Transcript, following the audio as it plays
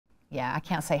Yeah, I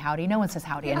can't say howdy. No one says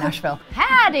howdy in Nashville.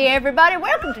 Howdy, everybody.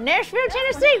 Welcome to Nashville,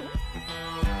 Tennessee.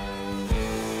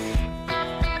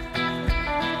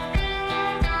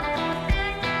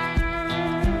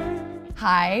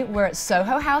 Hi, we're at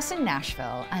Soho House in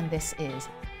Nashville, and this is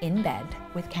In Bed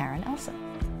with Karen Elson.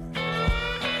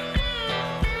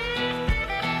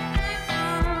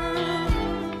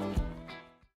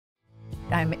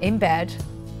 I'm in bed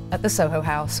at the Soho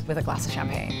House with a glass of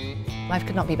champagne. Life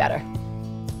could not be better.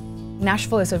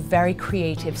 Nashville is a very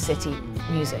creative city.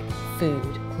 Music, food,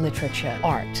 literature,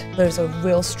 art. There's a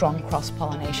real strong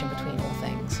cross-pollination between all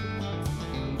things.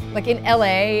 Like in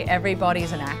LA,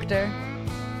 everybody's an actor.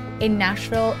 In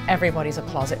Nashville, everybody's a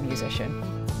closet musician.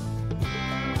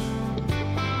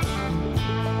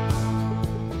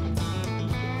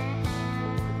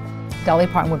 Dolly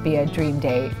Parton would be a dream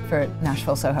date for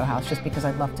Nashville Soho House just because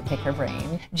I'd love to pick her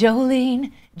brain.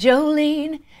 Jolene,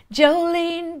 Jolene,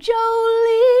 Jolene,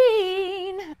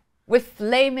 Jolene, with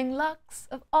flaming locks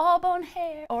of auburn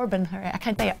hair. Auburn hair, I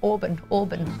can't say it. Auburn,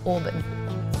 Auburn, Auburn.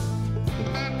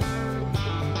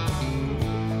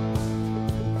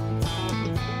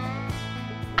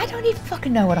 I don't even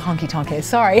fucking know what a honky-tonk is,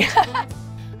 sorry.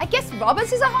 I guess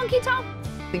Roberts is a honky-tonk.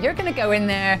 You're gonna go in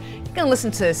there, you're gonna listen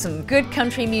to some good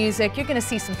country music, you're gonna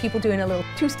see some people doing a little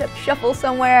two-step shuffle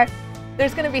somewhere.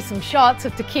 There's gonna be some shots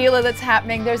of tequila that's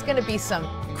happening, there's gonna be some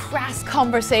crass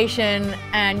conversation,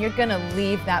 and you're gonna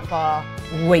leave that bar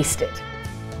wasted.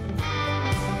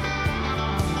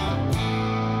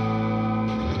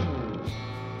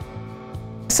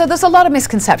 So there's a lot of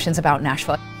misconceptions about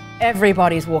Nashville.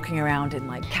 Everybody's walking around in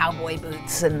like cowboy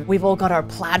boots, and we've all got our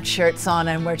plaid shirts on,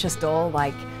 and we're just all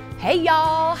like, hey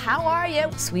y'all, how are you?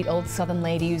 Sweet old Southern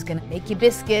lady who's gonna make you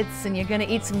biscuits, and you're gonna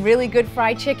eat some really good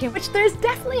fried chicken, which there's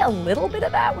definitely a little bit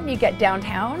of that when you get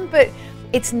downtown, but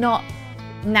it's not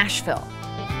Nashville.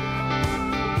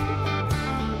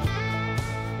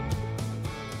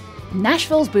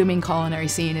 Nashville's booming culinary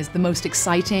scene is the most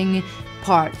exciting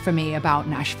part for me about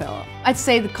Nashville. I'd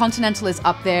say the Continental is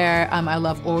up there. I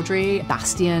love Audrey,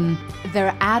 Bastion.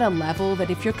 They're at a level that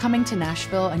if you're coming to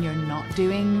Nashville and you're not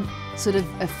doing sort of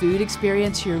a food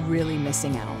experience, you're really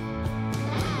missing out.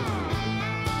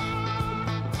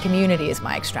 Community is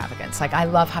my extravagance. Like, I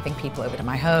love having people over to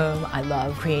my home. I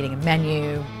love creating a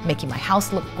menu, making my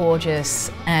house look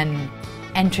gorgeous, and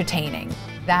entertaining.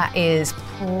 That is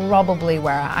probably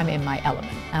where I'm in my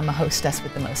element. I'm a hostess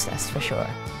with the mostess, for sure.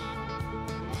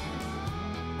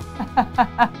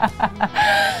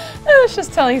 I was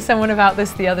just telling someone about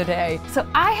this the other day. So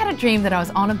I had a dream that I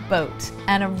was on a boat,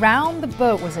 and around the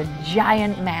boat was a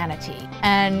giant manatee.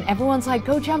 And everyone's like,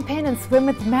 go jump in and swim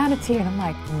with the manatee. And I'm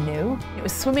like, no. It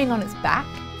was swimming on its back,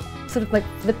 sort of like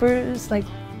flippers, like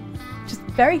just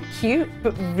very cute,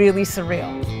 but really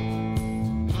surreal.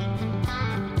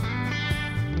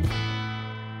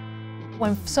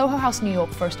 When Soho House New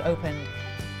York first opened,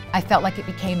 I felt like it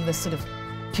became this sort of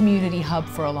community hub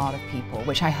for a lot of people,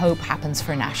 which I hope happens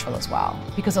for Nashville as well,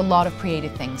 because a lot of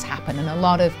creative things happen and a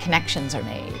lot of connections are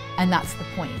made, and that's the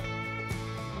point.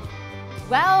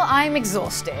 Well, I'm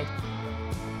exhausted.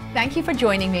 Thank you for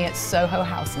joining me at Soho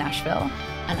House Nashville,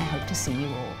 and I hope to see you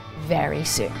all very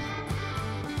soon.